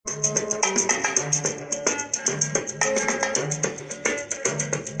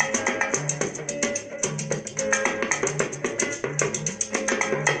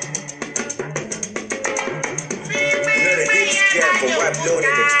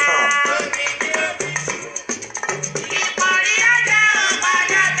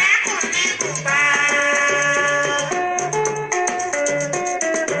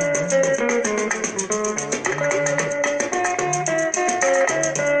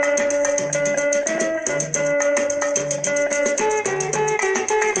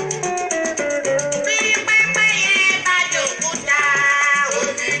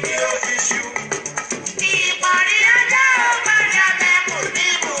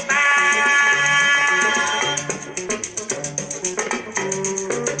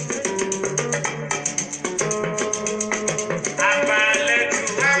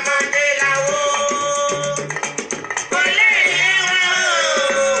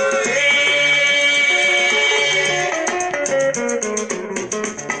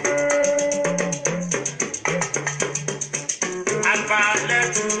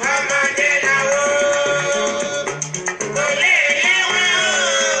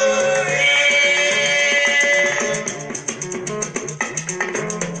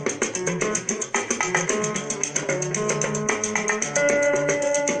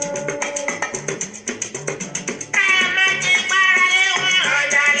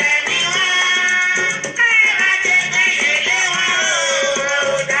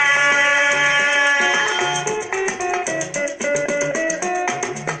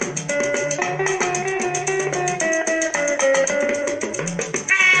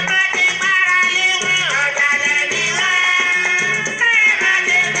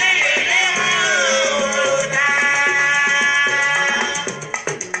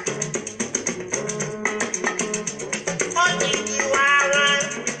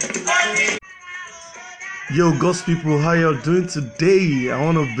Yo, God's people, how y'all doing today? I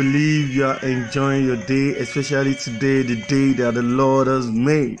want to believe you are enjoying your day, especially today, the day that the Lord has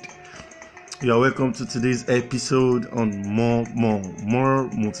made. You are welcome to today's episode on more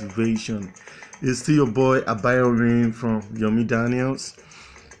motivation. It's still your boy Abayorin from Yomi Daniels.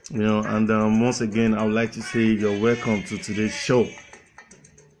 And once again, I would like to say you're welcome to today's show.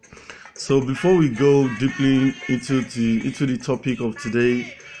 So before we go deeply into the topic of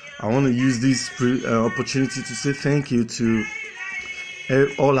today, I want to use this opportunity to say thank you to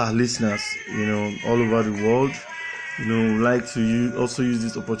all our listeners, all over the world. We'd like to also use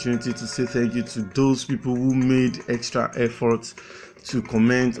this opportunity to say thank you to those people who made extra efforts to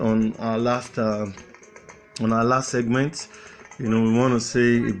comment on our last segment. We want to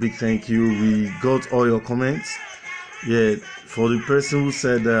say a big thank you. We got all your comments. Yeah, for the person who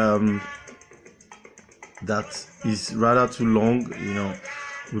said that is rather too long,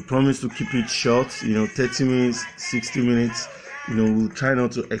 we promise to keep it short, 30 minutes, 60 minutes. We'll try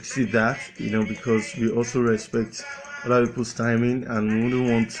not to exceed that, because we also respect other people's timing and we wouldn't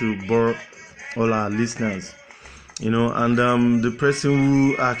want to bore all our listeners. And the person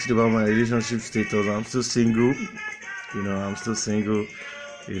who asked about my relationship status, I'm still single, and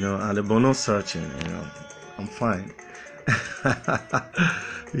the bonus searching, I'm fine.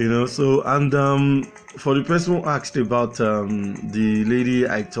 So, and for the person who asked about the lady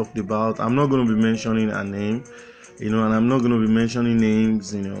I talked about, I'm not going to be mentioning her name, and I'm not going to be mentioning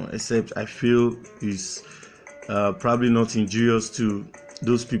names, except I feel it's probably not injurious to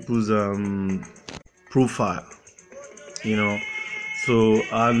those people's profile, So,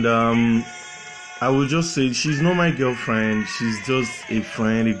 and I would just say she's not my girlfriend. She's just a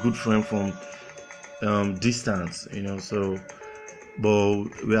friend, a good friend from distance, So, but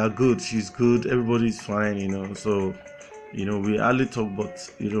we are good. She's good. Everybody's fine, So, we hardly talk.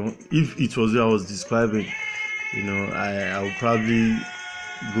 But if it was what I was describing, I would probably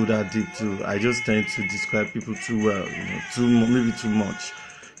go that deep too. I just tend to describe people too well, maybe too much,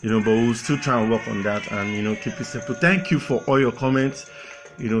 But we'll still try and work on that and keep it simple. Thank you for all your comments.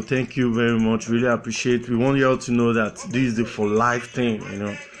 Thank you very much. Really appreciate. We want you all to know that this is the for life thing.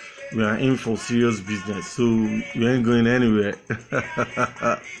 We are in for serious business, so we ain't going anywhere.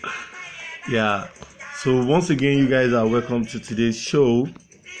 Yeah. So once again, you guys are welcome to today's show.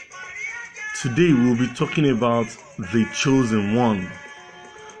 Today we'll be talking about the chosen one.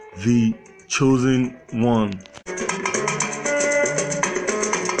 The chosen one.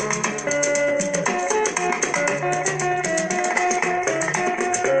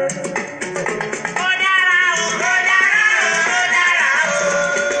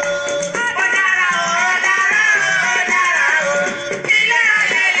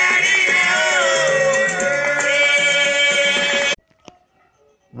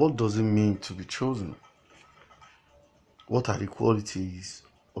 What does it mean to be chosen? What are the qualities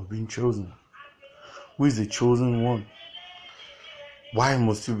of being chosen? Who is the chosen one? Why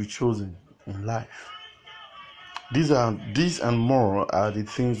must you be chosen in life? These and more are the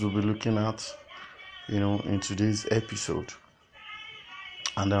things we'll be looking at, in today's episode.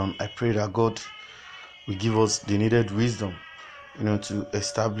 And I pray that God will give us the needed wisdom, to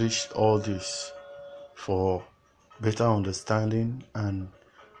establish all this for better understanding and,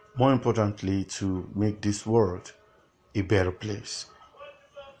 more importantly, to make this world a better place.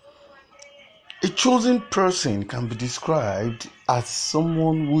 A chosen person can be described as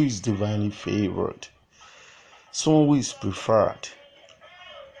someone who is divinely favored, someone who is preferred,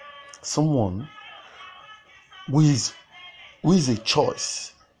 someone who is a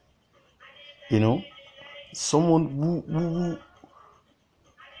choice, someone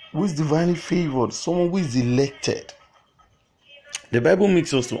who is divinely favored, someone who is elected. The Bible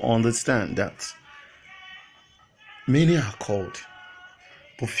makes us to understand that many are called,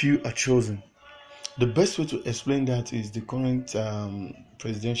 but few are chosen. The best way to explain that is the current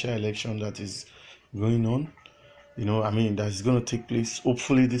presidential election that is going on. That's going to take place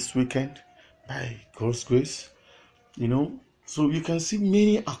hopefully this weekend by God's grace. So you can see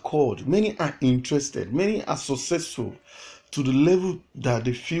many are called, many are interested, many are successful to the level that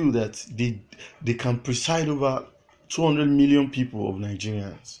they feel that they can preside over 200 million people of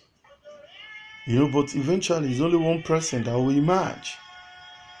Nigerians. But eventually it's only one person that will emerge.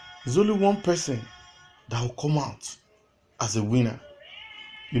 There's only one person that will come out as a winner.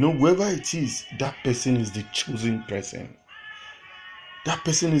 Whoever it is, that person is the chosen person. That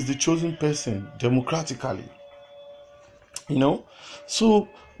person is the chosen person democratically. So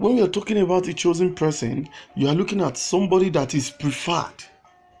when we are talking about a chosen person, you are looking at somebody that is preferred.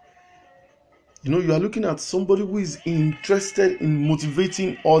 You are looking at somebody who is interested in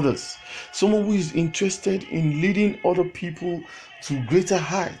motivating others, someone who is interested in leading other people to greater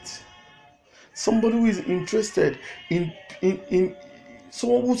heights, somebody who is interested in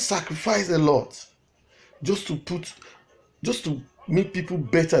someone who sacrifice a lot just to make people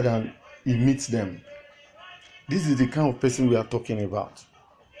better than he meets them. This is the kind of person we are talking about.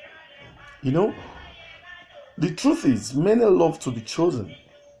 The truth is, many love to be chosen.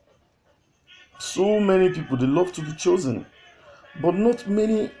 So many people, they love to be chosen, but not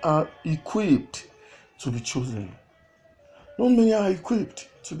many are equipped to be chosen. Not many are equipped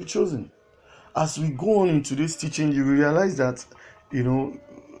to be chosen. As we go on into this teaching, you realize that,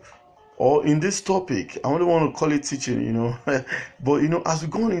 or in this topic, I don't want to call it teaching, but as we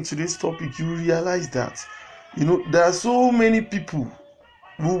go on into this topic, you realize that, there are so many people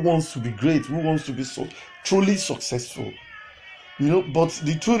who wants to be great, who wants to be so truly successful, but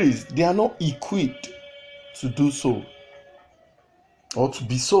the truth is they are not equipped to do so or to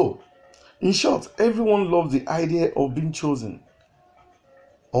be so. In short, everyone loves the idea of being chosen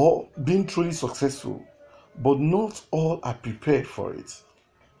or being truly successful, but not all are prepared for it.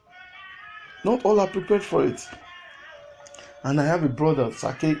 Not all are prepared for it. And I have a brother,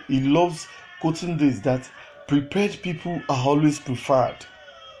 Sake, he loves quoting this, that prepared people are always preferred.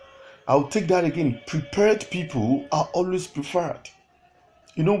 I'll take that again. Prepared people are always preferred.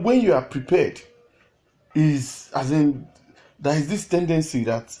 When you are prepared, is as in there is this tendency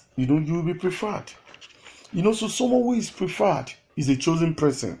that you will be preferred. So someone who is preferred is a chosen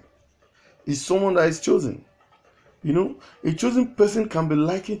person. Is someone that is chosen. A chosen person can be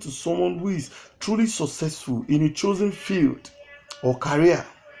likened to someone who is truly successful in a chosen field or career.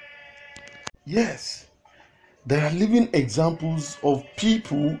 Yes, there are living examples of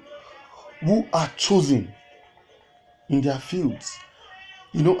people who are chosen in their fields.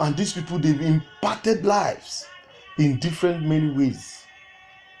 And these people, they've impacted lives in different many ways.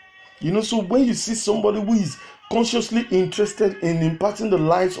 So when you see somebody who is consciously interested in impacting the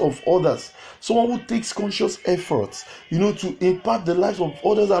lives of others, someone who takes conscious efforts, to impact the lives of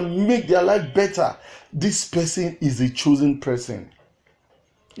others and make their life better, this person is a chosen person.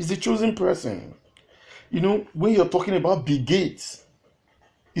 Is a chosen person. When you're talking about Bill Gates,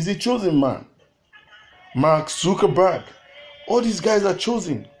 he's a chosen man. Mark Zuckerberg, all these guys are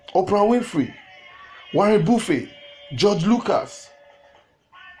chosen. Oprah Winfrey, Warren Buffett, George Lucas,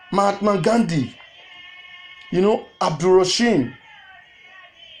 Mahatma Gandhi, Abdul Rashid,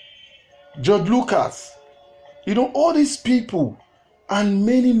 George Lucas, all these people and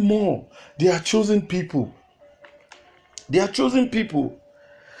many more, they are chosen people. They are chosen people.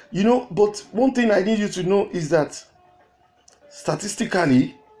 But one thing I need you to know is that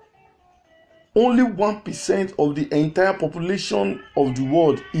statistically, only 1% of the entire population of the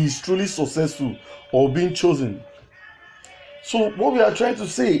world is truly successful or being chosen. So what we are trying to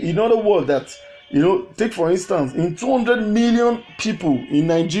say, in other words, that take for instance, in 200 million people in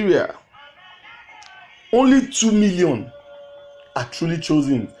Nigeria, only 2 million are truly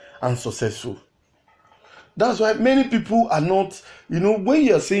chosen and successful. That's why many people are not, when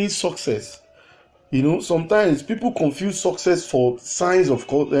you are saying success, sometimes people confuse success for signs of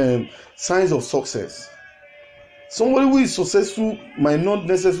success. Somebody who is successful might not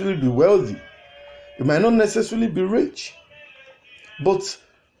necessarily be wealthy. It might not necessarily be rich. But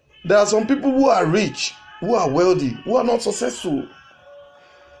there are some people who are rich, who are wealthy, who are not successful.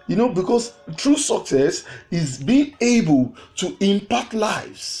 Because true success is being able to impact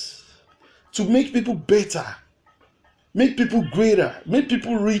lives, to make people better, make people greater, make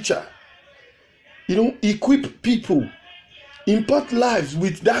people richer, equip people, impact lives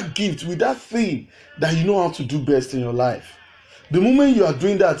with that gift, with that thing that you know how to do best in your life. The moment you are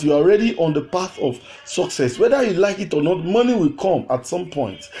doing that, you are already on the path of success. Whether you like it or not, money will come at some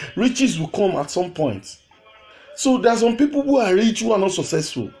point. Riches will come at some point. So there are some people who are rich who are not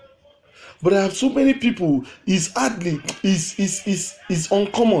successful. But there are so many people, it's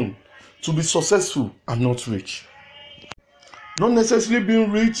uncommon to be successful and not rich. Not necessarily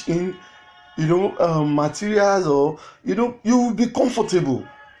being rich in materials, or you will be comfortable.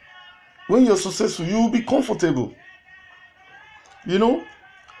 When you're successful, you will be comfortable.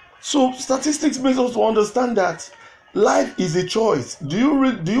 So statistics makes us to understand that life is a choice. Do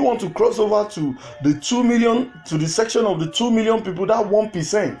you want to cross over to the 2 million, to the section of the 2 million people, that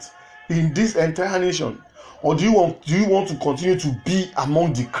 1% in this entire nation, or do you want to continue to be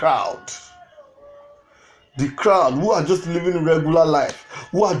among the crowd? The crowd who are just living regular life,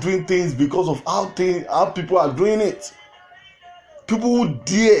 who are doing things because of how people are doing it. People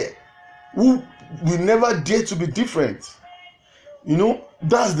who will never dare to be different.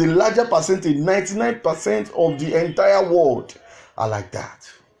 That's the larger percentage. 99% of the entire world are like that.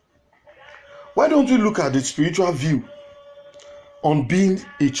 Why don't we look at the spiritual view on being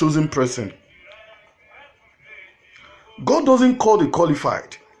a chosen person? God doesn't call the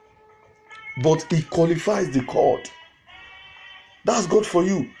qualified, but He qualifies the called. That's God for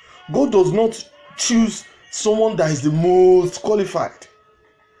you. God does not choose someone that is the most qualified.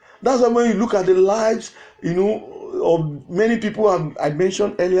 That's why when you look at the lives, of many people I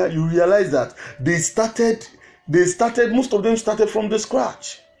mentioned earlier, you realize that they started, most of them started from the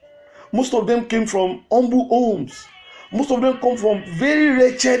scratch. Most of them came from humble homes. Most of them come from very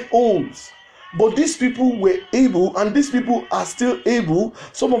wretched homes. But these people were able, and these people are still able,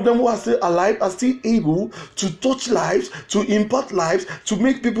 some of them who are still alive are still able to touch lives, to impact lives, to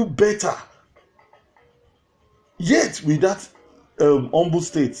make people better. Yet with that humble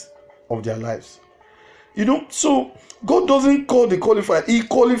state of their lives. So God doesn't call the qualified, He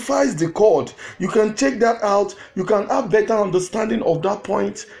qualifies the called. You can check that out. You can have better understanding of that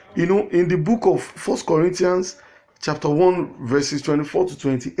point, in the book of 1 Corinthians chapter 1 verses 24 to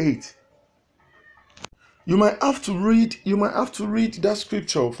 28. You might have to read that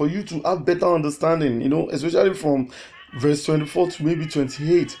scripture for you to have better understanding, especially from verse 24 to maybe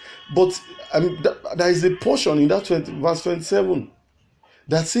 28. But there is a portion in that verse 27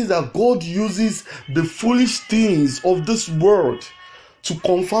 that says that God uses the foolish things of this world to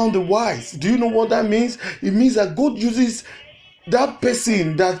confound the wise. Do you know what that means? It means that God uses that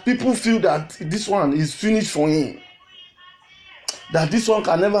person that people feel that this one is finished for him, that this one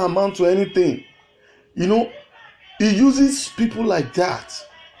can never amount to anything. He uses people like that,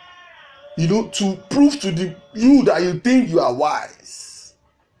 to prove to you that you think you are wise,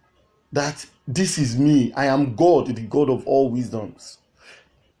 that this is me. I am God, the God of all wisdoms.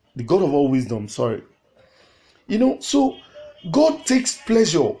 The God of all wisdom, sorry. So God takes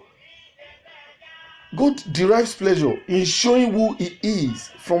pleasure. God derives pleasure in showing who He is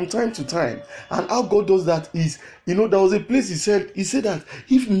from time to time. And how God does that is, there was a place He said that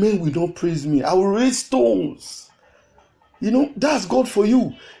if men will not praise me, I will raise stones. That's God for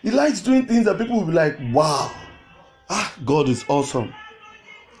you. He likes doing things that people will be like, wow, God is awesome.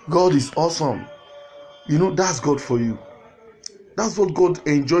 God is awesome. That's God for you. That's what God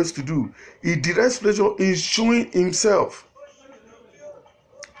enjoys to do. He derives pleasure in showing Himself.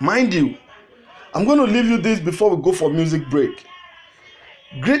 Mind you, I'm going to leave you this before we go for music break.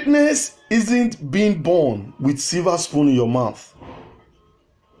 Greatness isn't being born with silver spoon in your mouth.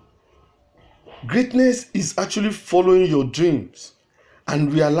 Greatness is actually following your dreams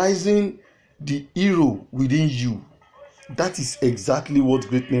and realizing the hero within you. That is exactly what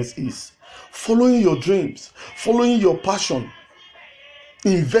greatness is. Following your dreams, following your passion,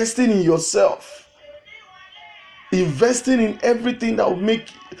 investing in yourself, investing in everything that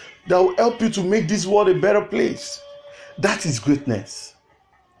will help you to make this world a better place. That is greatness.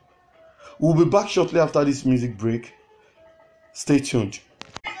 We'll be back shortly after this music break. Stay tuned.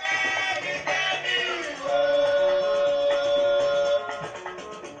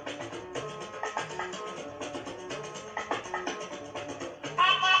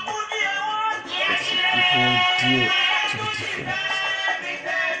 dare to be different.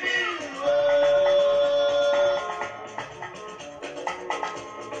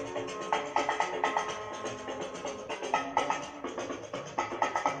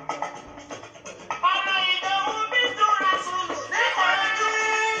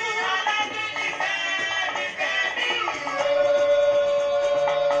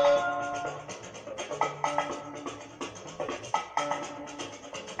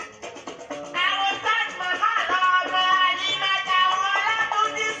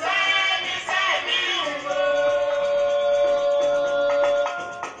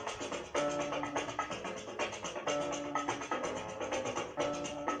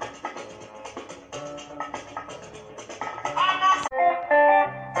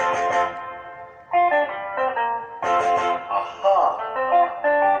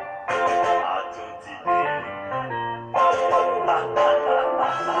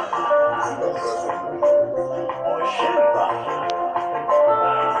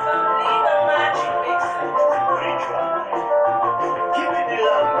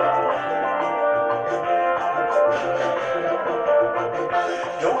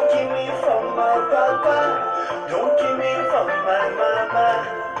 Don't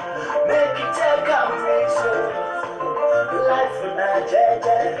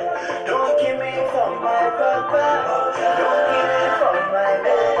give me from my papa. Don't give me from my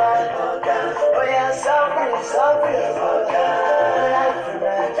mama. Oh yeah, sorry.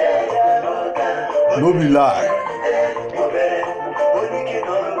 No be lie.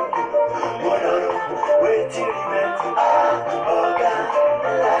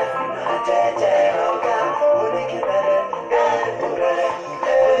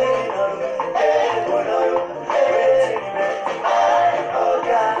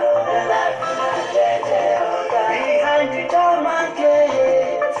 Behind the German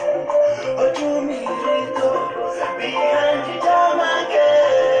gate, behind the German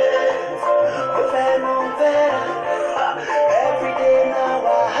gate, every day now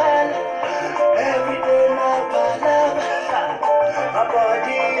wahala, every day now palava, my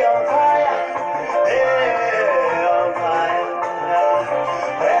body on fire, yeah, on fire.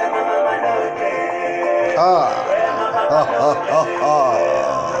 Where my mama no day, where my papa no day,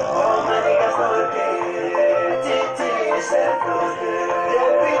 all my niggas no day, titi self no day. They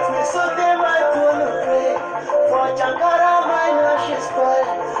beat me so they might wanna pray for Jankara, my now she spoil.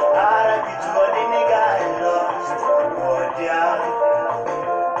 R.I.P. to all the nigga I lost,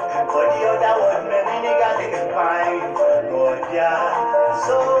 for the other one, many nigga they find,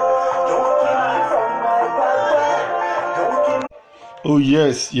 so don't keep me from my papa, don't keep me. Oh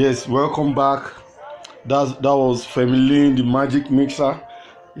yes. Welcome back. That was Femilin, the Magic Mixer.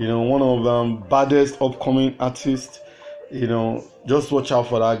 One of baddest upcoming artists. Just watch out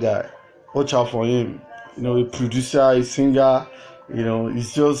for that guy. Watch out for him. A producer, a singer.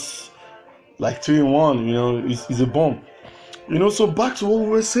 He's just like 2 in 1. He's a bomb. So back to what we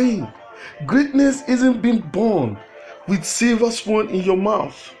were saying. Greatness isn't being born with silver spoon in your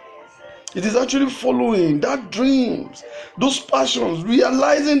mouth. It is actually following that dreams, those passions,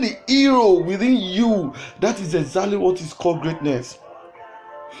 realizing the hero within you. That is exactly what is called greatness.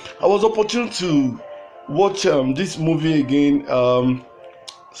 I was opportune to watch this movie again,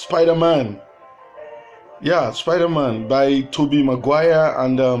 Spider-Man. Yeah, Spider-Man by Tobey Maguire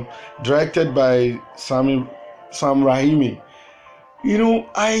and directed by Sam Raimi.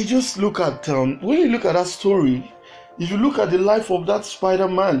 I just look at when you look at that story, if you look at the life of that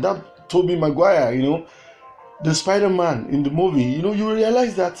Spider-Man, that Tobey Maguire, the Spider-Man in the movie, you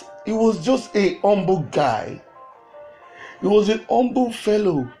realize that he was just a humble guy. He was a humble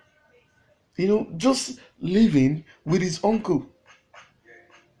fellow, just living with his uncle.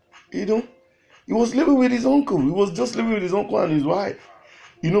 He was living with his uncle. He was just living with his uncle and his wife.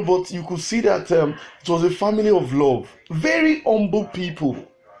 But you could see that it was a family of love. Very humble people.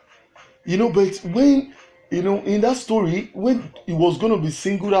 But when in that story, when he was going to be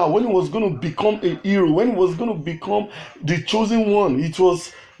singled out, when he was going to become a hero, when he was going to become the chosen one, it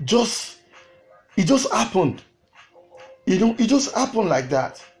just happened. It just happened like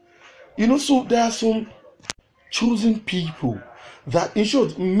that. So there are some chosen people that, in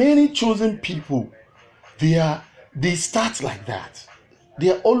short, many chosen people, they start like that.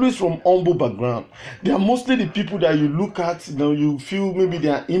 They are always from humble background. They are mostly the people that you look at, you feel maybe they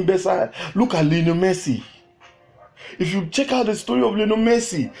are imbecile. Look at Lionel Messi. If you check out the story of Lionel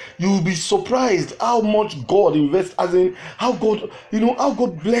Messi, you will be surprised how much God invests, as in how God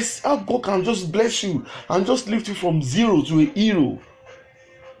can just bless you and just lift you from zero to a hero.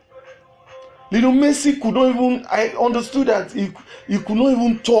 Lionel Messi could not even, I understood that he could not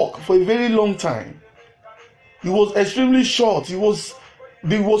even talk for a very long time. He was extremely short. He was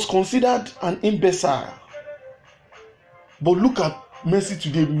considered an imbecile. But look at Messi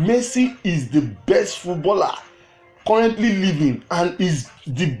today. Messi is the best footballer currently living, and is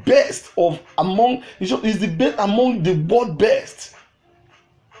the best is the best among the world best.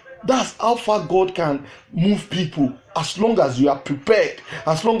 That's how far God can move people, as long as you are prepared,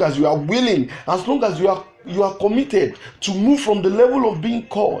 as long as you are willing, as long as you are committed to move from the level of being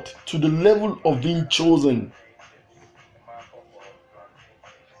called to the level of being chosen.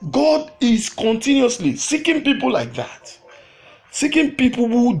 God is continuously seeking people like that, seeking people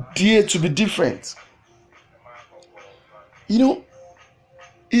who dare to be different. You know,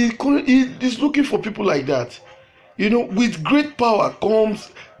 he is looking for people like that. You know, with great power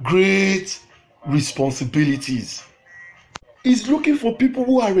comes great responsibilities. He's looking for people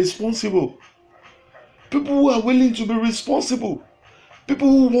who are responsible, people who are willing to be responsible, people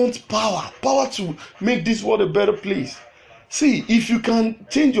who want power to make this world a better place. See, if you can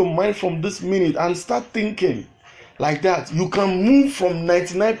change your mind from this minute and start thinking like that, you can move from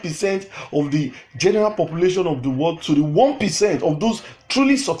 99% of the general population of the world to the 1% of those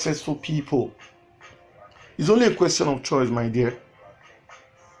truly successful people. It's only a question of choice, my dear.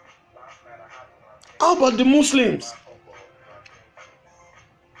 How about the Muslims?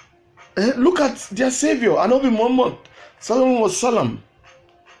 Look at their savior, Anabi Muhammad Sallallahu Alaihi Wasallam.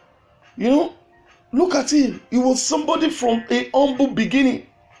 You know, look at him. He was somebody from a humble beginning.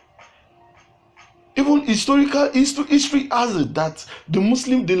 Even history has it that the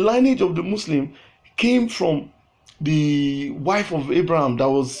lineage of the Muslim came from the wife of Abraham. That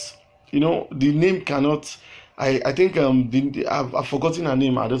was, the name cannot. I think I've forgotten her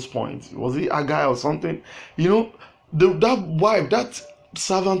name at this point. Was it Agai or something? That wife, that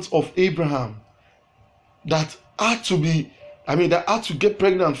servant of Abraham, that had to get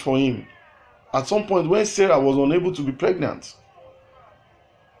pregnant for him at some point when Sarah was unable to be pregnant.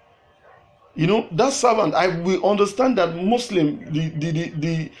 That servant, we understand that Muslim,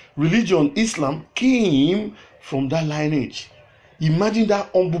 the religion Islam came from that lineage. Imagine that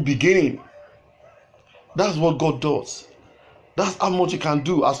humble beginning. That's what God does. That's how much He can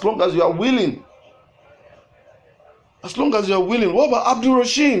do, as long as you are willing. As long as you are willing. What about Abdul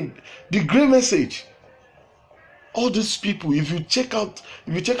Rashid, the great message? All these people, if you check out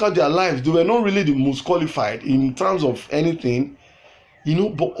their lives, they were not really the most qualified in terms of anything,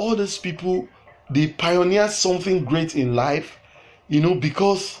 but all these people, they pioneered something great in life,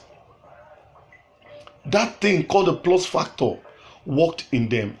 because that thing called the plus factor worked in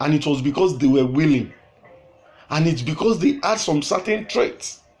them, and it was because they were willing, and it's because they had some certain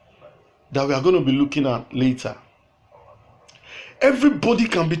traits that we are going to be looking at later. Everybody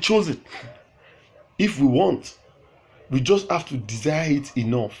can be chosen if we want. We just have to desire it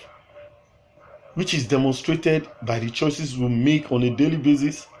enough, which is demonstrated by the choices we make on a daily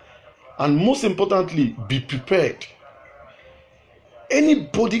basis, and most importantly, be prepared.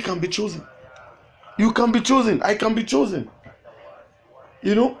 Anybody can be chosen. You can be chosen. I can be chosen.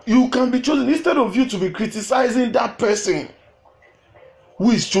 You can be chosen. Instead of you to be criticizing that person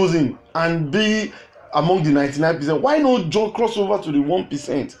who is chosen and be among the 99%, why not just cross over to the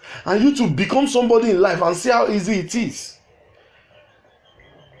 1% and you to become somebody in life and see how easy it is?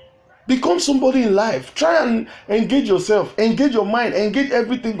 Become somebody in life. Try and engage yourself, engage your mind, engage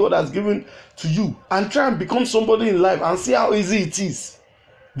everything God has given to you, and try and become somebody in life and see how easy it is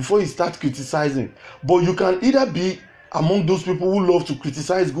before you start criticizing. But you can either be among those people who love to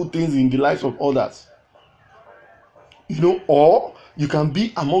criticize good things in the lives of others, or you can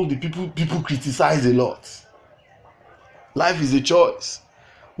be among the people criticize a lot. Life is a choice.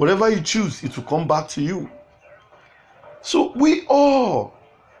 Whatever you choose, it will come back to you. So we all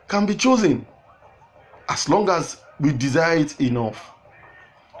can be chosen, as long as we desire it enough.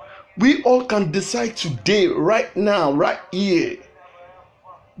 We all can decide today, right now, right here,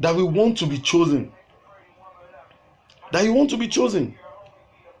 that we want to be chosen. That you want to be chosen.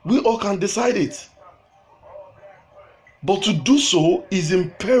 We all can decide it. But to do so is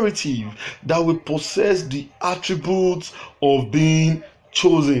imperative that we possess the attributes of being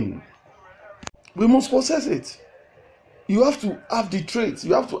chosen. We must possess it. You have to have the traits,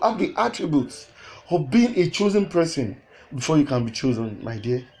 you have to have the attributes of being a chosen person before you can be chosen, my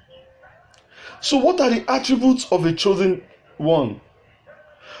dear. So what are the attributes of a chosen one?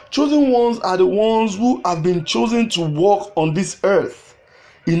 Chosen ones are the ones who have been chosen to walk on this earth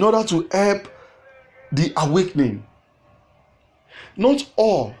in order to help the awakening. Not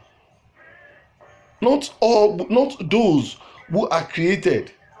those who are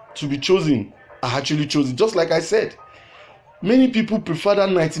created to be chosen are actually chosen. Just like I said, Many people prefer that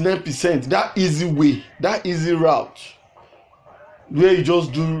 99%, that easy way, that easy route, where you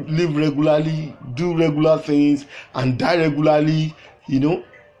just live regularly, do regular things, and die regularly,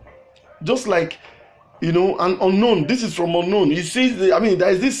 just like, an unknown. This is from unknown. He says, there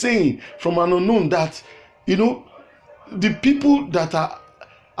is this saying from an unknown that, the people that are,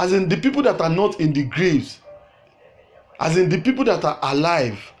 as in the people that are not in the graves, as in the people that are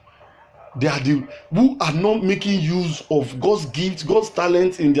alive, they are the who are not making use of God's gifts, God's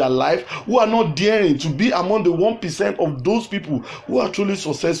talents in their life, who are not daring to be among the 1% of those people who are truly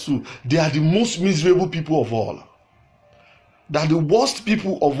successful. They are the most miserable people of all. They are the worst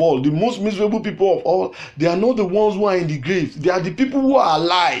people of all, the most miserable people of all. They are not the ones who are in the grave. They are the people who are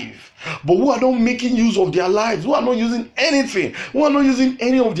alive, but who are not making use of their lives, who are not using anything, who are not using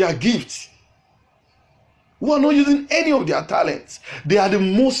any of their gifts, who are not using any of their talents. They are the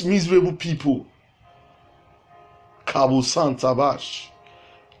most miserable people. Cabo Santa Bash.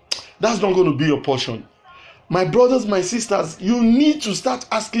 That's not going to be your portion. My brothers, my sisters, you need to start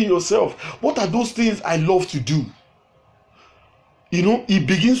asking yourself, what are those things I love to do? It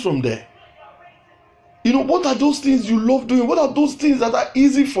begins from there. What are those things you love doing? What are those things that are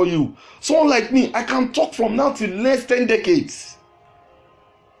easy for you? Someone like me, I can talk from now till next 10 decades.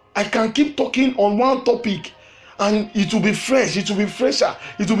 I can keep talking on one topic and it will be fresh, it will be fresher,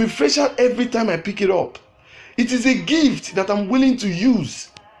 it will be fresher every time I pick it up. It is a gift that I'm willing to use.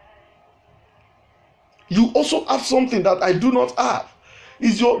 You also have something that I do not have.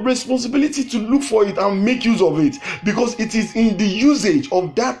 It's your responsibility to look for it and make use of it, because it is in the usage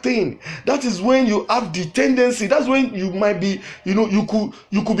of that thing that is when you have the tendency, that's when you might be, you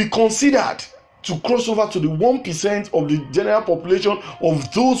could be considered to cross over to the 1% of the general population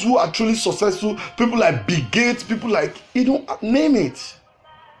of those who are truly successful, people like Bill Gates, people like, name it.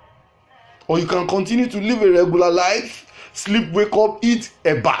 Or you can continue to live a regular life, sleep, wake up, eat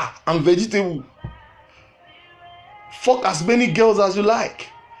eba and vegetable, fuck as many girls as you like,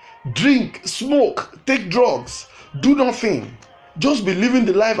 drink, smoke, take drugs, do nothing, just be living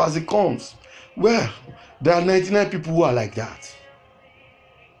the life as it comes. Well, there are 99 people who are like that.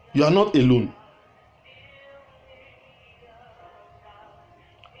 You are not alone.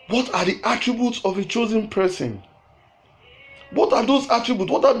 What are the attributes of a chosen person? What are those attributes?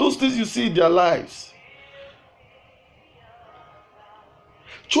 What are those things you see in their lives?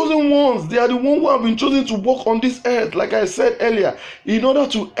 Chosen ones, they are the ones who have been chosen to walk on this earth, like I said earlier, in order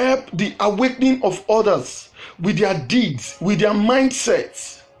to help the awakening of others with their deeds, with their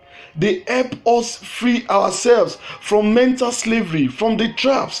mindsets. They help us free ourselves from mental slavery, from the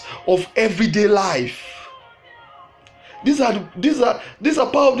traps of everyday life. These are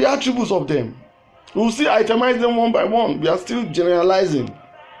part of the attributes of them. We will see itemize them one by one. We are still generalizing.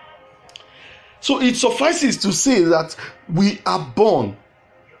 So it suffices to say that we are born.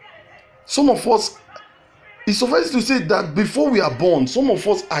 Some of us, it suffices to say that before we are born, some of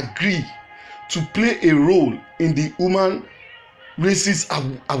us agree to play a role in the human race's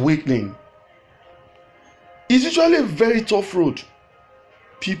awakening. It's usually a very tough road.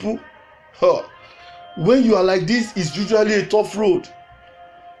 People, when you are like this, it's usually a tough road.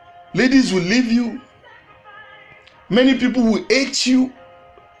 Ladies will leave you. Many people will hate you.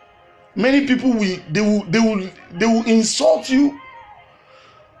 Many people will insult you.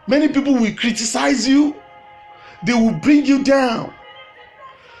 Many people will criticize you. They will bring you down.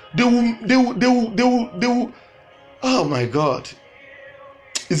 They will. Oh my God.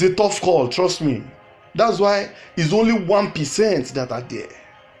 It's a tough call, trust me. That's why it's only 1% that are there.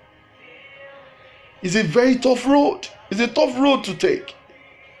 It's a very tough road. It's a tough road to take.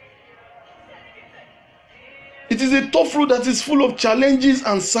 It is a tough road that is full of challenges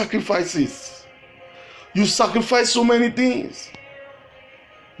and sacrifices. You sacrifice so many things.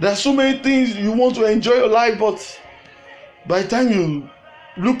 There are so many things you want to enjoy your life, but by the time you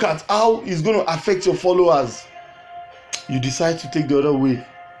look at how it's going to affect your followers, you decide to take the other way.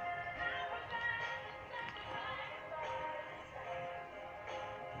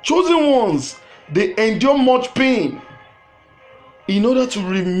 Chosen ones, they endure much pain in order to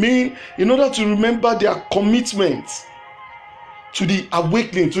remember their commitment to the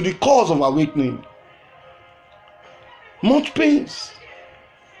awakening, to the cause of awakening. Much pains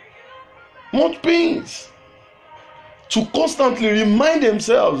to constantly remind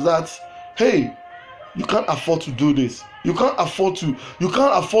themselves that, hey, you can't afford to do this. You can't afford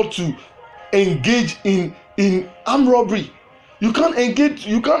to engage in armed robbery. You can't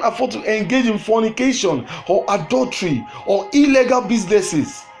afford to engage in fornication or adultery or illegal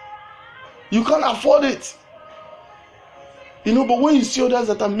businesses. You can't afford it. But when you see others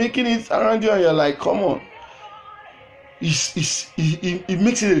that are making it around you and you're like, come on. it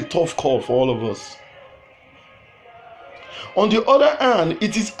makes it a tough call for all of us. On the other hand,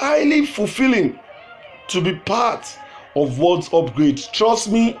 it is highly fulfilling to be part of world's upgrade.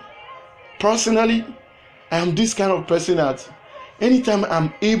 Trust me, personally, I am this kind of person that anytime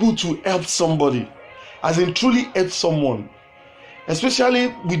I'm able to help somebody, as in truly help someone,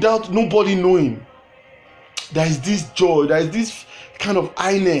 especially without nobody knowing, there is this joy, there is this kind of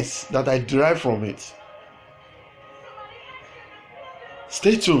highness that I derive from it.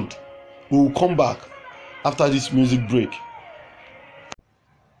 Stay tuned. We will come back after this music break.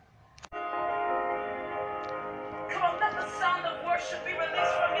 Come on, let the sound of worship be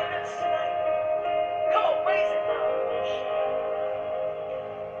released from your lips tonight. Come on, raise it now.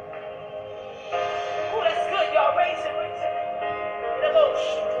 Oh, that's good, y'all. Raise it, raise it.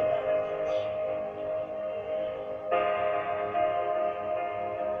 Devotion.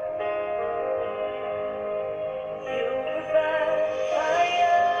 You provide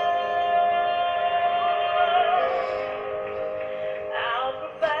fire. I'll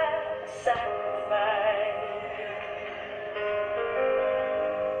provide sacrifice.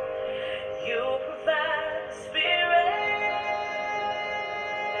 You provide the spirit.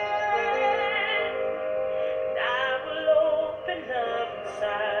 I will open up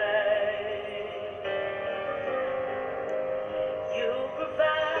inside. You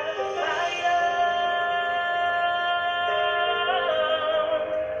provide the fire.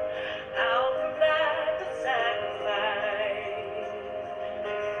 I'll provide the sacrifice.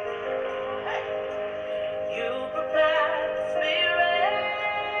 You provide the spirit.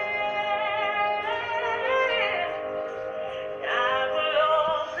 I will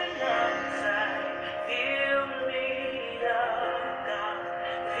open up inside. Fill me up, God.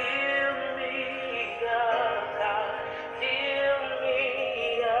 Fill me up, God. Fill me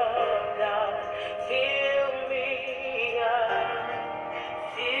up, God. Fill me up.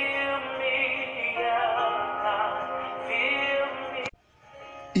 Fill me up, God. Fill me.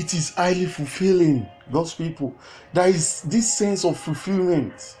 It is highly fulfilling, God's people. There is this sense of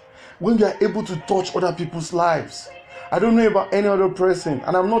fulfillment when you are able to touch other people's lives. I don't know about any other person,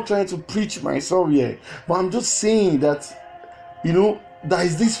 and I'm not trying to preach myself here, but I'm just saying that, there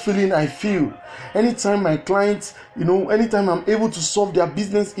is this feeling I feel anytime my clients, anytime I'm able to solve their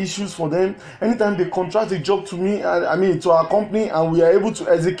business issues for them, anytime they contract a job to me, to our company, and we are able to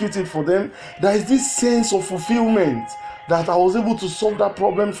execute it for them, there is this sense of fulfillment that I was able to solve that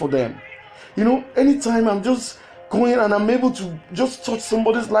problem for them. Anytime I'm just going and I'm able to just touch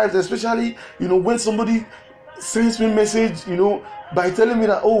somebody's life, especially, when somebody sends me a message, by telling me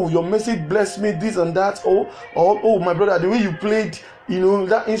that, oh, your message blessed me, this and that, or oh, my brother, the way you played,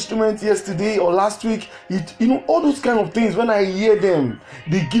 that instrument yesterday or last week, all those kind of things, when I hear them,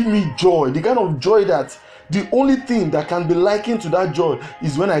 they give me joy, the kind of joy that the only thing that can be likened to that joy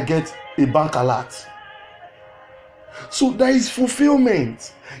is when I get a bank alert. So there is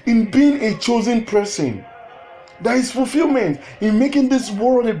fulfillment in being a chosen person. There is fulfillment in making this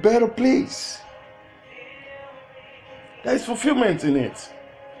world a better place. There is fulfillment in it.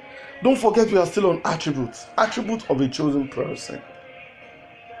 Don't forget we are still on attributes. Attributes of a chosen person.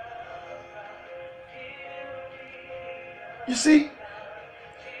 You see,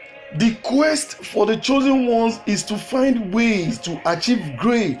 the quest for the chosen ones is to find ways to achieve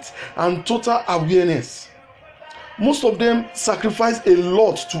great and total awareness. Most of them sacrifice a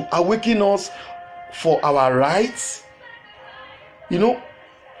lot to awaken us for our rights.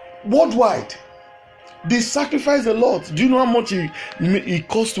 Worldwide, they sacrifice a lot. Do you know how much it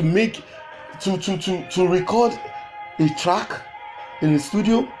costs to make to record a track in the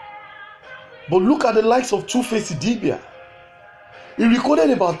studio? But look at the likes of Two-Face Idibia. He recorded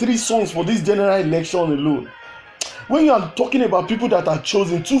about 3 songs for this general election alone. When you are talking about people that are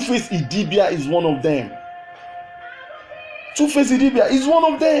chosen, Two-Face Idibia is one of them. Two-Face Idibia is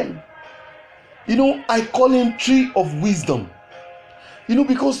one of them. I call him Tree of Wisdom.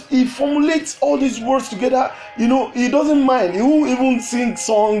 Because he formulates all these words together. He doesn't mind. He won't even sing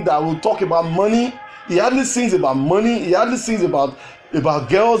songs that will talk about money. He hardly sings about money. He hardly sings about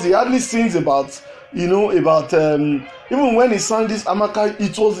girls. He hardly sings about even when he sang this Amaka,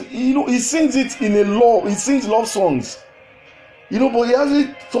 it was, he sings it in he sings love songs. But he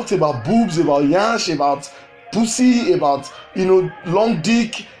hardly talks about boobs, about yansh, about pussy, about long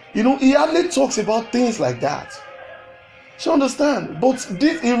dick. He hardly talks about things like that. You understand? But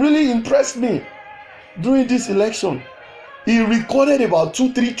this, it really impressed me during this election. He recorded about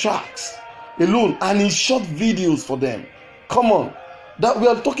 2-3 tracks alone, and he shot videos for them. Come on, that we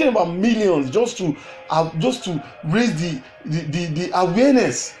are talking about millions just to raise the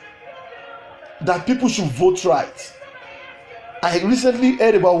awareness that people should vote right. I recently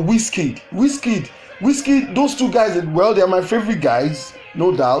heard about Wizkid, those two guys, well, they are my favorite guys,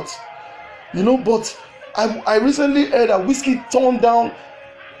 no doubt. But I recently heard that Wizkid turned down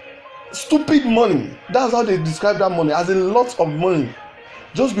stupid money. That's how they describe that money, as a lot of money,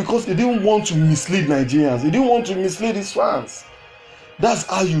 just because he didn't want to mislead Nigerians. He didn't want to mislead his fans. That's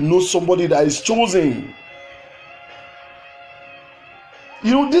how you know somebody that is chosen.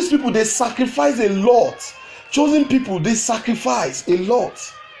 These people, they sacrifice a lot. Chosen people, they sacrifice a lot.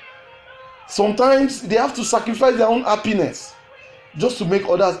 Sometimes they have to sacrifice their own happiness just to make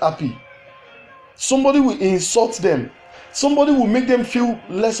others happy. Somebody will insult them. Somebody will make them feel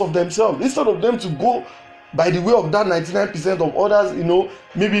less of themselves, instead of them to go by the way of that 99% of others,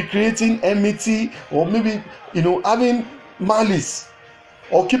 maybe creating enmity, or maybe having malice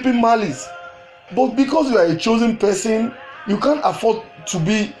or keeping malice. But because you are a chosen person, you can't afford to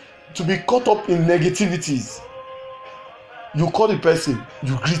be caught up in negativities. You call the person,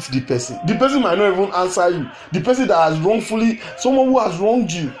 you greet the person. The person might not even answer you. The person that has wrongfully, someone who has wronged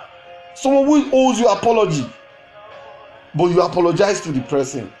you, someone who owes you apology, but you apologize to the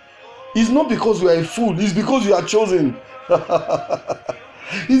person. It's not because you are a fool, it's because you are chosen.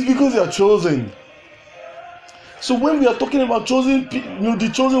 It's because you are chosen. So when we are talking about chosen, the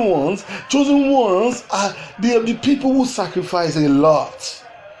chosen ones are the people who sacrifice a lot.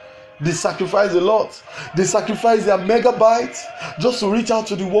 They sacrifice a lot. They sacrifice their megabytes just to reach out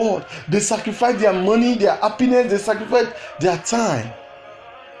to the world. They sacrifice their money, their happiness, they sacrifice their time.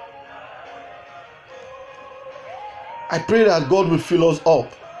 I pray that God will fill us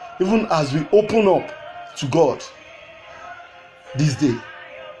up, even as we open up to God this day.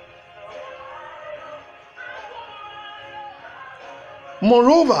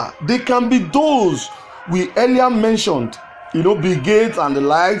 Moreover, they can be those we earlier mentioned, Bill Gates and the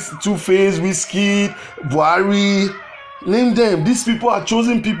likes, Two-Face, Wizkid, Buhari, name them. These people are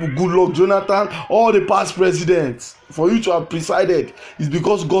chosen people. Goodluck Jonathan, all the past presidents. For you to have presided, it's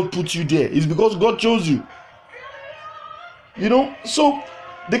because God put you there. It's because God chose you. So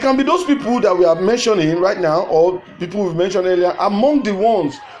they can be those people that we are mentioning right now, or people we've mentioned earlier, among the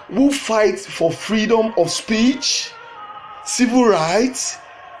ones who fight for freedom of speech, civil rights,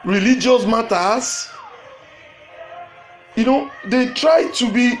 religious matters. They try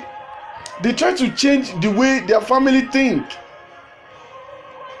to change the way their family think,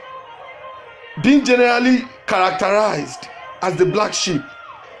 being generally characterized as the black sheep,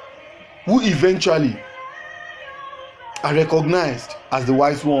 who eventually are recognized as the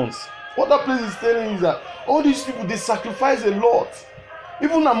wise ones. What that place is telling is that all these people, they sacrifice a lot,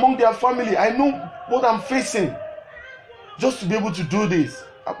 even among their family. I know what I'm facing just to be able to do this,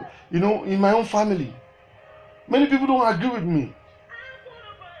 in my own family. Many people don't agree with me.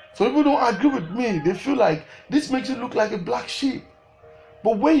 Some people don't agree with me. They feel like this makes you look like a black sheep.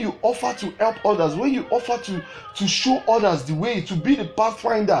 But when you offer to help others, when you offer to show others the way, to be the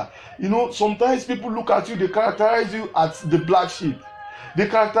pathfinder, sometimes people look at you, they characterize you as the black sheep. They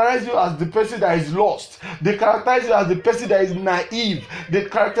characterize you as the person that is lost. They characterize you as the person that is naive. They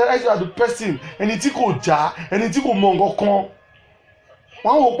characterize you as the person ẹni tí kò já, ẹni tí kò mọ nǹkan kan.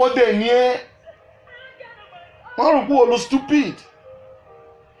 Wọ́n wò pọ́ dẹ̀ ní ẹ́. Wọ́n rò pé wọ́n lo stupid.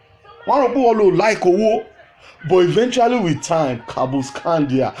 Wọ́n rò pé wọ́n lo like owó. But eventually with time,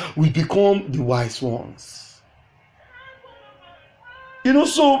 Kabuskandia, we become the wise ones.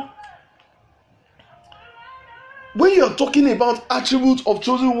 So when you're talking about attributes of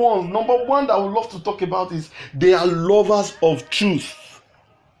chosen ones, number one that I would love to talk about is they are lovers of truth.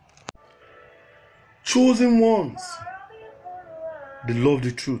 Chosen ones, they love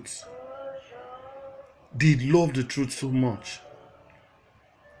the truth. They love the truth so much.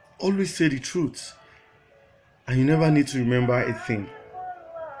 Always say the truth, and you never need to remember a thing.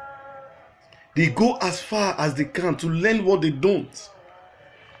 They go as far as they can to learn what they don't.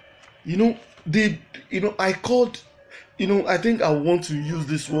 I think I want to use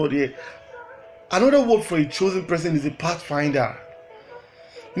this word here. Another word for a chosen person is a pathfinder.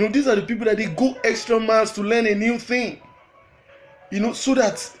 These are the people that they go extra miles to learn a new thing. So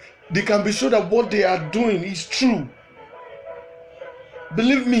that they can be sure that what they are doing is true.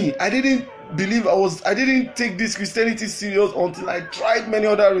 Believe me, I didn't take this Christianity serious until I tried many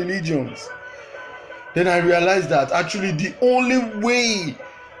other religions. Then I realized that actually the only way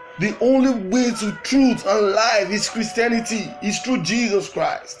to truth and life is Christianity, is through Jesus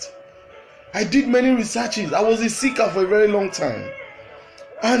Christ. I did many researches. I was a seeker for a very long time.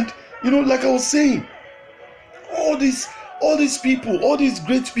 And like I was saying, all these people, all these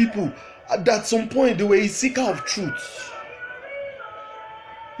great people, at some point they were a seeker of truth.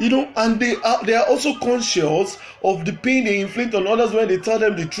 And they are also conscious of the pain they inflict on others when they tell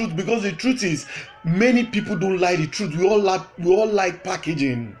them the truth, because the truth is many people don't like the truth. We all like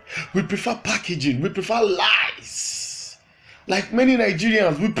packaging. We prefer packaging. We prefer lies. Like many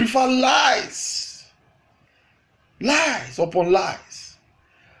Nigerians, we prefer lies. Lies upon lies.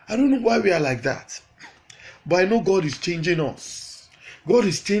 I don't know why we are like that, but I know God is changing us. God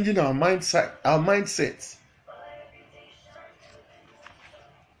is changing our mindset.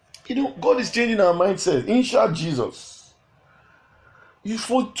 God is changing our mindset. Inshallah, Jesus.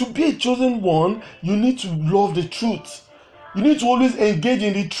 To be a chosen one, you need to love the truth. You need to always engage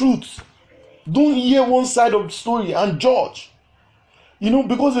in the truth. Don't hear one side of the story and judge.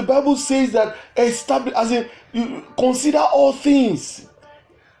 Because the Bible says that consider all things.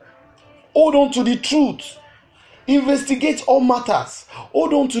 Hold on to the truth. Investigate all matters.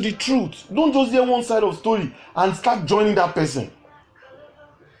 Hold on to the truth. Don't just hear one side of the story and start joining that person.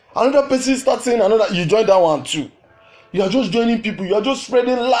 Another person starts saying another, you join that one too. You are just joining people. You are just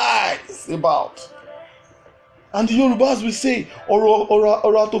spreading lies about. And the Yorubas will say,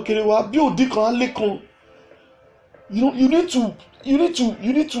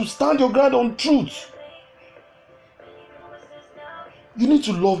 you need to stand your ground on truth. You need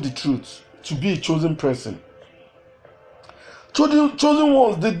to love the truth to be a chosen person. Chosen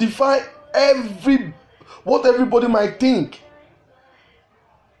ones, they defy what everybody might think.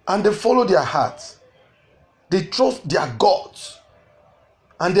 And they follow their hearts. They trust their gods.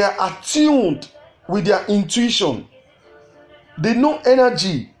 And they are attuned with their intuition. They know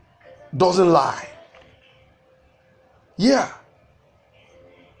energy doesn't lie. Yeah.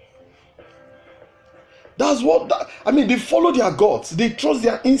 They follow their gods. They trust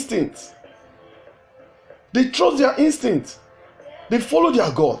their instincts. They follow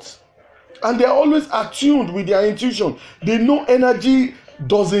their gods. And they are always attuned with their intuition. They know energy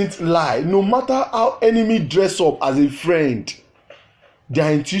doesn't lie. No matter how enemy dress up as a friend,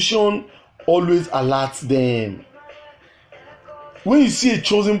 their intuition always alerts them. When you see a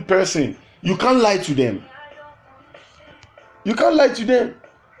chosen person, you can't lie to them.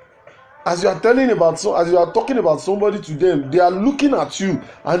 As you are talking about somebody to them, they are looking at you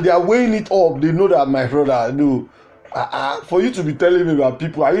and they are weighing it up. They know that, my brother, no. For you to be telling me about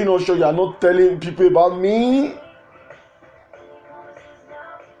people, are you not sure you are not telling people about me?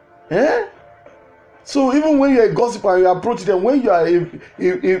 So even when you're a gossiper and you approach them, when you are an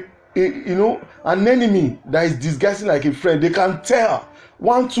enemy that is disguising like a friend, they can tell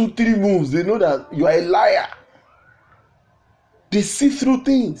 1, 2, 3 moves. They know that you are a liar. They see through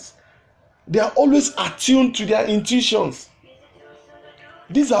things. They are always attuned to their intuitions.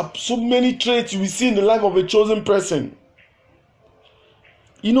 These are so many traits you will see in the life of a chosen person.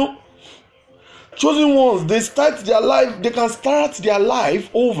 Chosen ones, they can start their life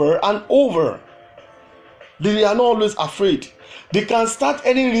over and over. They are not always afraid. They can start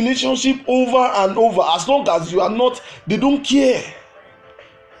any relationship over and over as long as you are not, they don't care.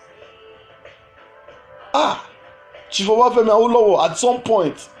 Chief Obafemi Awolowo, at some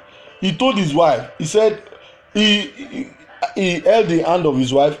point, he told his wife, he said, he held the hand of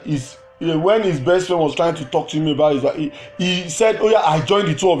his wife. When his best friend was trying to talk to him about his wife, he said, oh yeah, I joined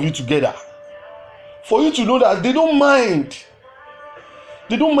the two of you together. For you to know that they don't mind.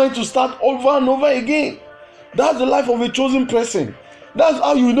 They don't mind to start over and over again. That's the life of a chosen person. That's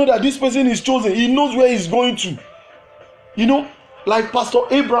how you know that this person is chosen. He knows where he's going to. Like Pastor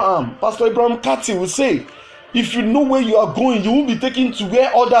Abraham Kati will say, if you know where you are going, you won't be taken to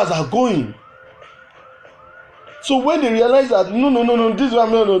where others are going. So when they realize that,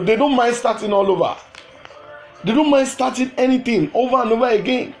 no, they don't mind starting all over. They don't mind starting anything over and over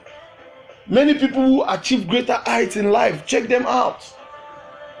again. Many people who achieve greater heights in life, check them out.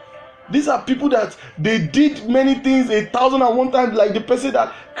 These are people that they did many things 1,001 times, like the person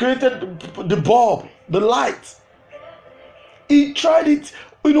that created the bulb, the light. He tried it,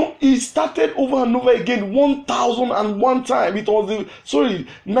 he started over and over again 1,001 times. It was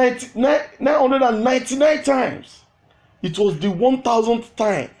 999 times. It was the 1,000th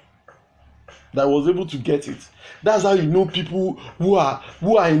time that I was able to get it. That's how you know people who are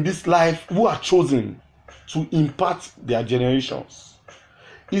in this life, who are chosen to impact their generations.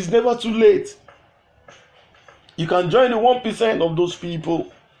 It's never too late. You can join the 1% of those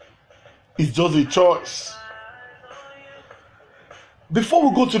people. It's just a choice. Before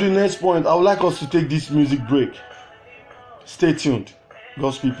we go to the next point, I would like us to take this music break. Stay tuned,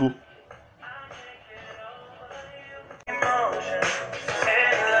 God's people.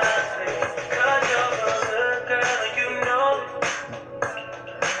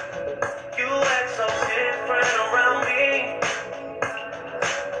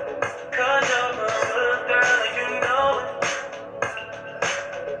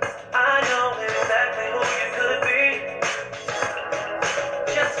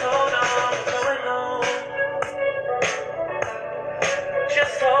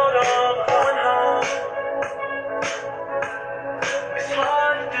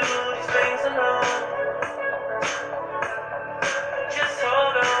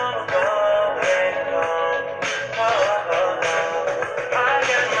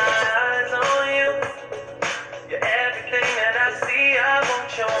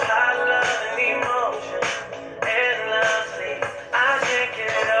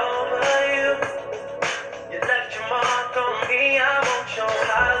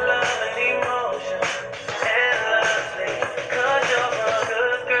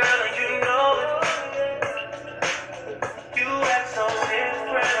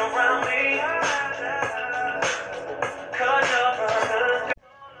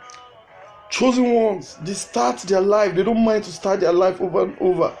 Chosen ones, they start their life. They don't mind to start their life over and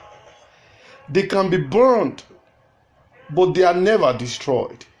over. They can be burned, but they are never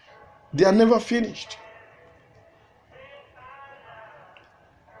destroyed. They are never finished.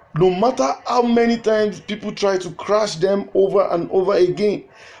 No matter how many times people try to crash them over and over again,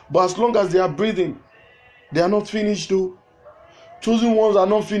 but as long as they are breathing, they are not finished though. Chosen ones are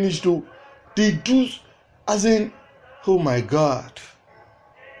not finished though. They do, as in, oh my God.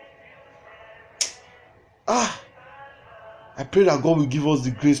 I pray that God will give us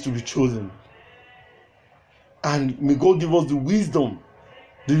the grace to be chosen. And may God give us the wisdom,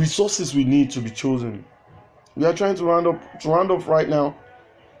 the resources we need to be chosen. We are trying to round up right now.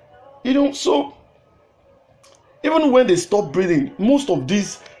 So even when they stop breathing, most of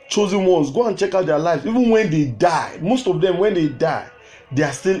these chosen ones, go and check out their lives. Even when they die, most of them, when they die, they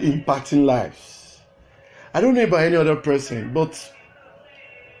are still impacting lives. I don't know about any other person, but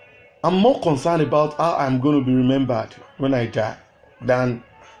I'm more concerned about how I'm going to be remembered when I die than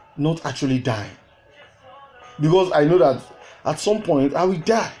not actually dying. Because I know that at some point I will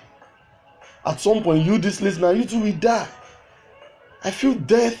die. At some point, you, this listener, you too will die. I feel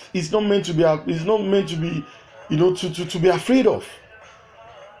death is not meant to be, to be afraid of.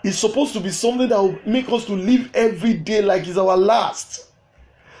 It's supposed to be something that will make us to live every day like it's our last.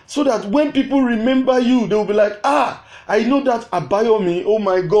 So that when people remember you, they will be like, I know that Abayomi, oh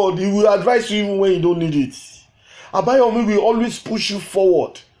my God, he will advise you even when you don't need it. Abayomi will always push you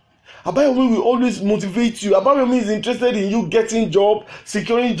forward. Abayomi will always motivate you. Abayomi is interested in you getting job,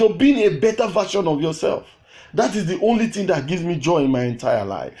 securing job, being a better version of yourself. That is the only thing that gives me joy in my entire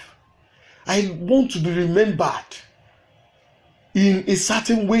life. I want to be remembered in a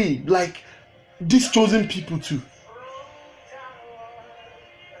certain way, like these chosen people too.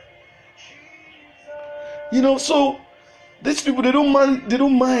 So these people, they don't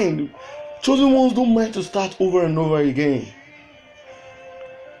mind. Chosen ones don't mind to start over and over again.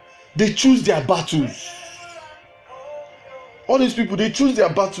 They choose their battles. All these people, they choose their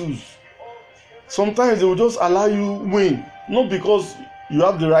battles. Sometimes they will just allow you win, not because you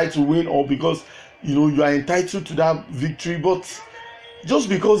have the right to win or because you are entitled to that victory, but just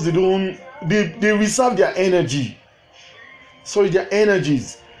because they reserve their energy. Their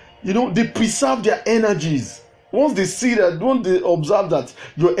energies. They preserve their energies. Once they observe that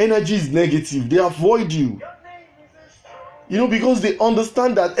your energy is negative, they avoid you. Because they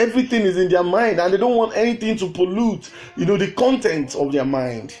understand that everything is in their mind and they don't want anything to pollute, the content of their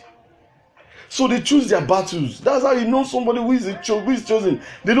mind. So they choose their battles. That's how you know somebody who is chosen.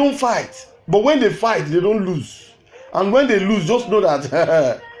 They don't fight. But when they fight, they don't lose. And when they lose, just know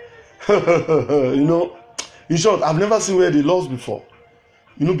that, in short, I've never seen where they lost before.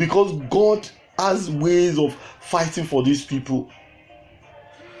 Because God has ways of fighting for these people.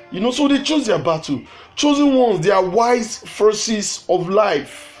 So they choose their battle. Chosen ones, they are wise forces of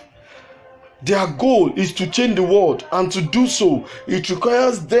life. Their goal is to change the world, and to do so, it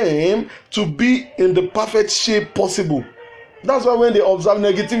requires them to be in the perfect shape possible. That's why when they observe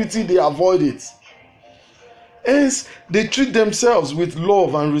negativity, they avoid it. Hence, they treat themselves with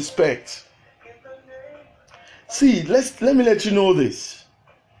love and respect. See, let me let you know this.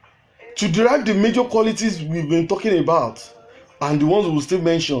 To derive the major qualities we've been talking about, and the ones we will still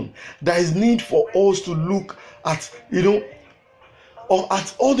mention, there is need for us to look at, or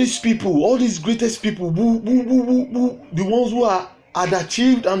at all these people, all these greatest people, who the ones who had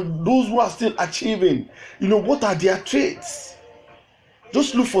achieved and those who are still achieving. What are their traits?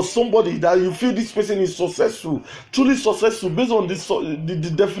 Just look for somebody that you feel this person is successful, truly successful, based on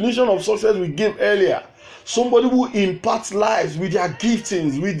the definition of success we gave earlier. Somebody who imparts lives with their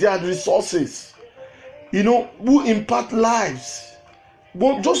giftings, with their resources. Who impart lives.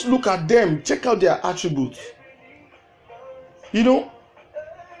 But just look at them, check out their attributes.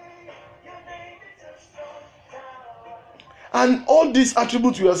 And all these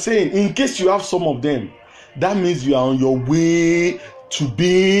attributes we are saying, in case you have some of them, that means you are on your way to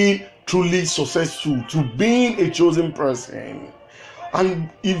being truly successful, to being a chosen person. And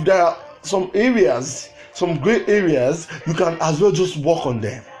if there are some areas, some great areas, you can as well just work on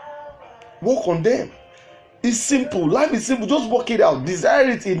them. Work on them. It's simple. Life is simple. Just work it out. Desire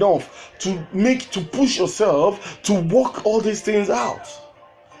it enough to push yourself to work all these things out.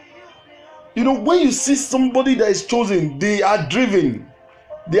 When you see somebody that is chosen, they are driven.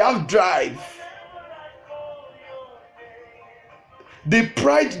 They have drive. They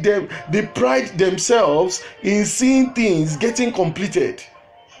pride themselves in seeing things getting completed,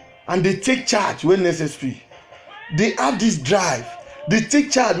 and they take charge when necessary. They have this drive. They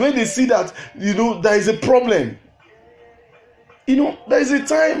take charge when they see that there is a problem. There is a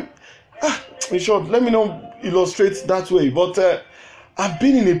time In short, let me not illustrate that way, but I've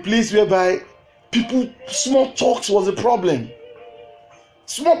been in a place whereby small talks was a problem.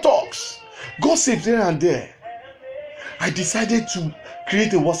 Small talks, gossip here and there. I decided to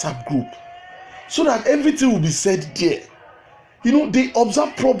create a WhatsApp group so that everything will be said there. You know, they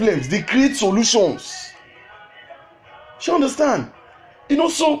observe problems, they create solutions. You understand? You know,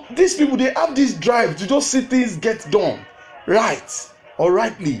 so these people, they have this drive to just see things get done right or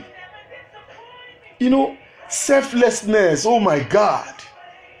rightly. You know, selflessness, oh my God.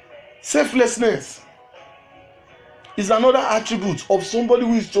 Selflessness is another attribute of somebody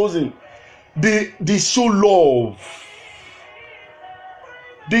who is chosen. They show love.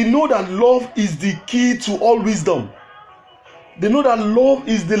 They know that love is the key to all wisdom. They know that love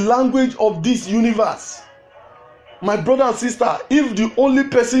is the language of this universe. My brother and sister, if the only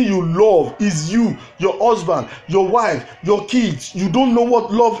person you love is you, your husband, your wife, your kids, you don't know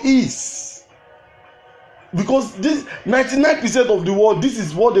what love is. Because this 99% of the world, this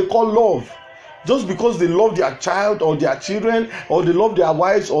is what they call love. Just because they love their child or their children, or they love their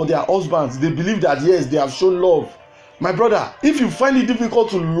wives or their husbands, they believe that yes, they have shown love. My brother, if you find it difficult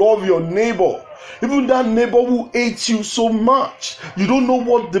to love your neighbor, even that neighbor who hates you so much, you don't know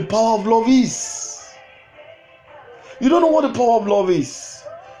what the power of love is. You don't know what the power of love is.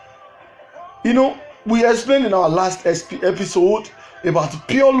 You know, we explained in our last episode about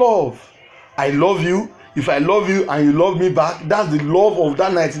pure love. I love you. If I love you and you love me back, that's the love of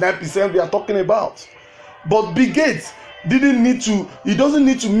that 99% we are talking about. But Bill Gates he doesn't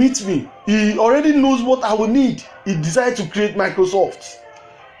need to meet me. He already knows what I will need. He decided to create Microsoft.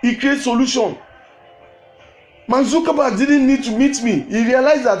 He creates solution. Mark Zuckerberg didn't need to meet me. He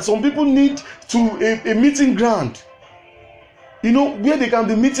realized that some people need a meeting ground. You know, where they can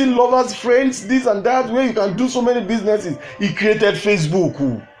be meeting lovers, friends, this and that, where you can do so many businesses. He created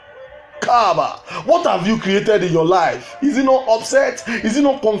Facebook. Kaba, what have you created in your life? Is it not upset? Is it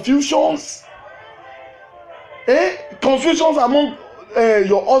not confusions? Confusions among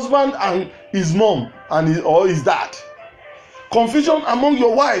your husband and his mom or his dad. Confusion among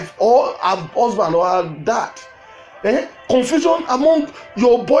your wife or her husband or her dad. Confusion among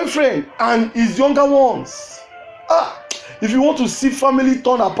your boyfriend and his younger ones. If you want to see family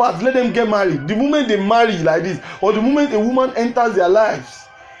turn apart, let them get married. The moment they marry like this, or the moment a woman enters their lives,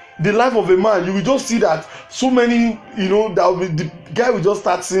 the life of a man, you will just see that so many, you know, the guy will just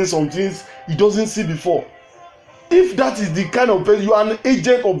start seeing some things he doesn't see before. If that is the kind of person, you are an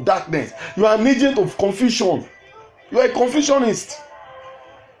agent of darkness. You are an agent of confusion. You are a confusionist.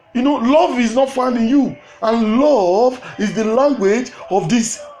 You know, love is not found in you. And love is the language of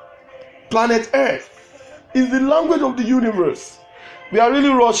this planet Earth. It's the language of the universe. We are really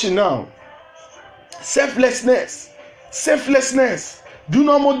rushing now. Selflessness. Selflessness. Do you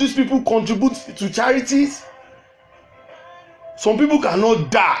know how much these people contribute to charities? Some people cannot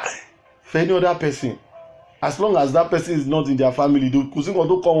die for any other person. As long as that person is not in their family,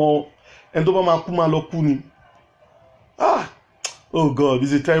 oh God,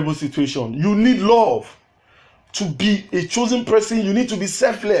 it's a terrible situation. You need love to be a chosen person. You need to be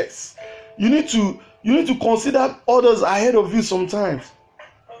selfless. You need to consider others ahead of you sometimes.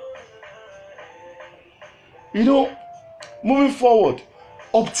 You know, moving forward,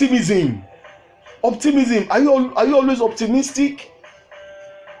 optimism. Optimism. Are you always optimistic?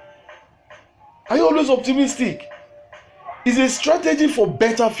 Are you always optimistic? It's a strategy for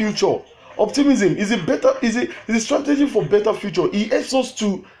better future. Optimism is a strategy for better future. It helps us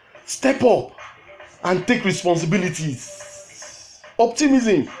to step up and take responsibilities.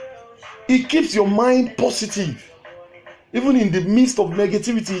 Optimism, it keeps your mind positive. Even in the midst of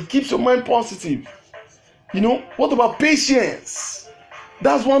negativity, it keeps your mind positive. You know, what about patience?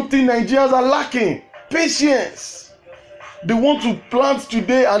 That's one thing Nigerians are lacking. Patience. They want to plant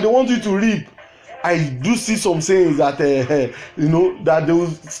today and they want you to reap. I do see some sayings that you know, that they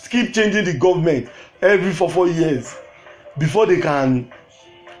will keep changing the government every 4 years before they can,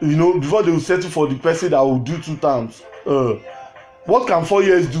 you know, before they will settle for the person that will do 2 terms. What can 4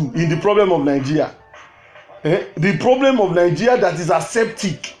 years do in the problem of Nigeria? The problem of Nigeria that is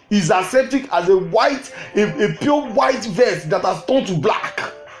aseptic as a pure white vest that has turned to black,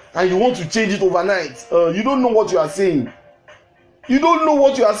 and you want to change it overnight. You don't know what you are saying. You don't know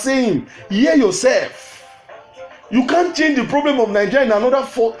what you are saying. Hear yourself. You can't change the problem of Nigeria in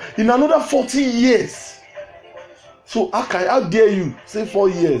another 40 years. So how dare you say 4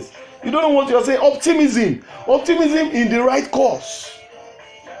 years? You don't know what you are saying. Optimism in the right course.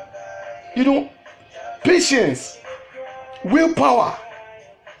 You know, patience, willpower,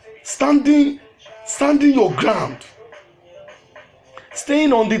 standing your ground.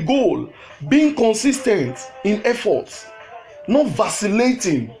 staying on the goal, being consistent in efforts, not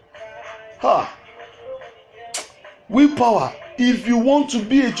vacillating. Willpower. If you want to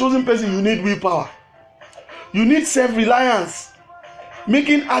be a chosen person, you need willpower. You need self-reliance,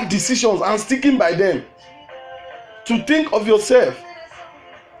 making hard decisions and sticking by them. To think of yourself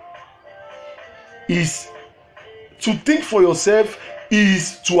is to think for yourself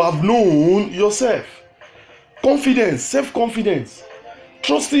is to have known yourself. Confidence, self-confidence,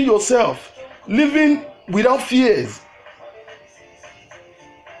 trusting yourself, living without fears.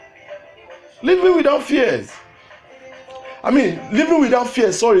 Living without fears. Living without fear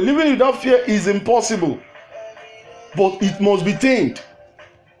is impossible. But it must be tamed.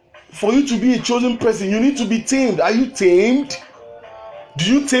 For you to be a chosen person, you need to be tamed. Are you tamed? Do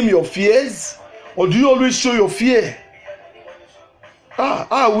you tame your fears? Or do you always show your fear?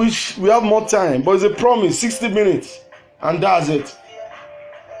 I wish we have more time, but it's a promise, 60 minutes, and that's it.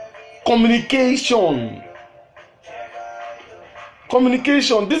 Communication.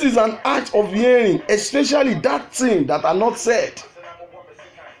 Communication. This is an art of hearing, especially that thing that are not said.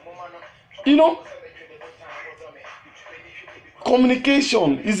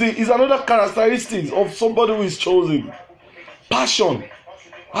 Communication is another characteristic of somebody who is chosen. Passion.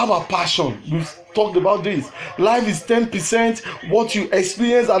 How about passion? We've talked about this. Life is 10% what you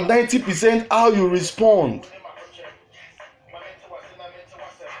experience and 90% how you respond.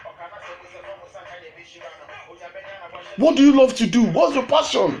 What do you love to do? What's your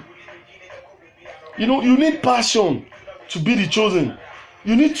passion? You need passion to be the chosen.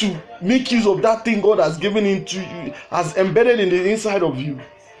 You need to make use of that thing God has given into you, has embedded in the inside of you.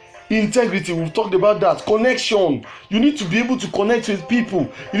 Integrity, we've talked about that. Connection, you need to be able to connect with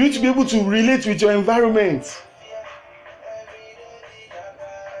people. You need to be able to relate with your environment.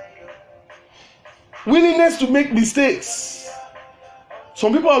 Willingness to make mistakes.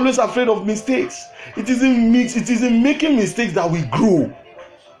 Some people are always afraid of mistakes. It is in making mistakes that we grow.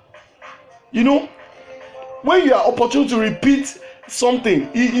 When you have opportunity to repeat something,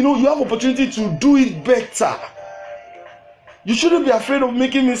 you have opportunity to do it better. You shouldn't be afraid of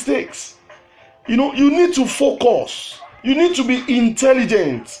making mistakes. You need to focus. You need to be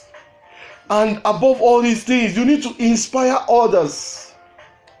intelligent. And above all these things, you need to inspire others.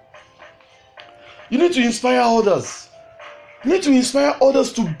 You need to inspire others. You need to inspire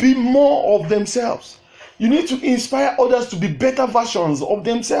others to be more of themselves. You need to inspire others to be better versions of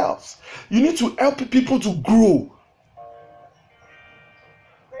themselves. You need to help people to grow.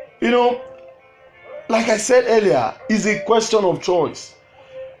 Like I said earlier, it's a question of choice.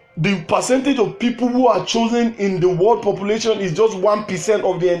 The percentage of people who are chosen in the world population is just 1%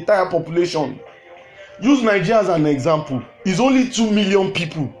 of the entire population. Use Nigeria as an example. It's only 2 million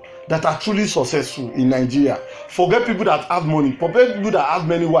people that are truly successful in Nigeria. Forget people that have money. Forget people that have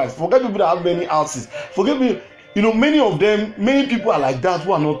many wives. Forget people that have many houses. Forget people. Many people are like that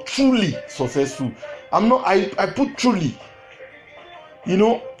who are not truly successful. I put truly.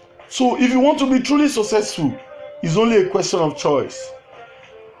 So if you want to be truly successful, it's only a question of choice.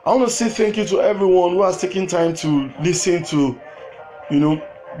 I want to say thank you to everyone who has taken time to listen to,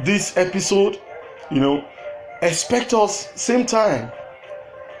 this episode. Expect us same time.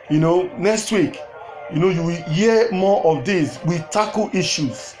 Next week. You will hear more of this. We tackle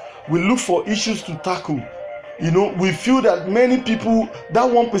issues. We look for issues to tackle. We feel that many people,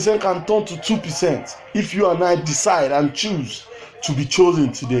 that 1% can turn to 2% if you and I decide and choose to be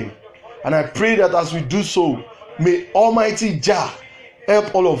chosen today. And I pray that as we do so, may Almighty Jah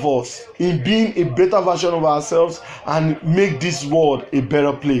help all of us in being a better version of ourselves and make this world a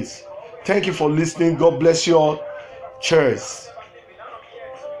better place. Thank you for listening. God bless you all. Cheers.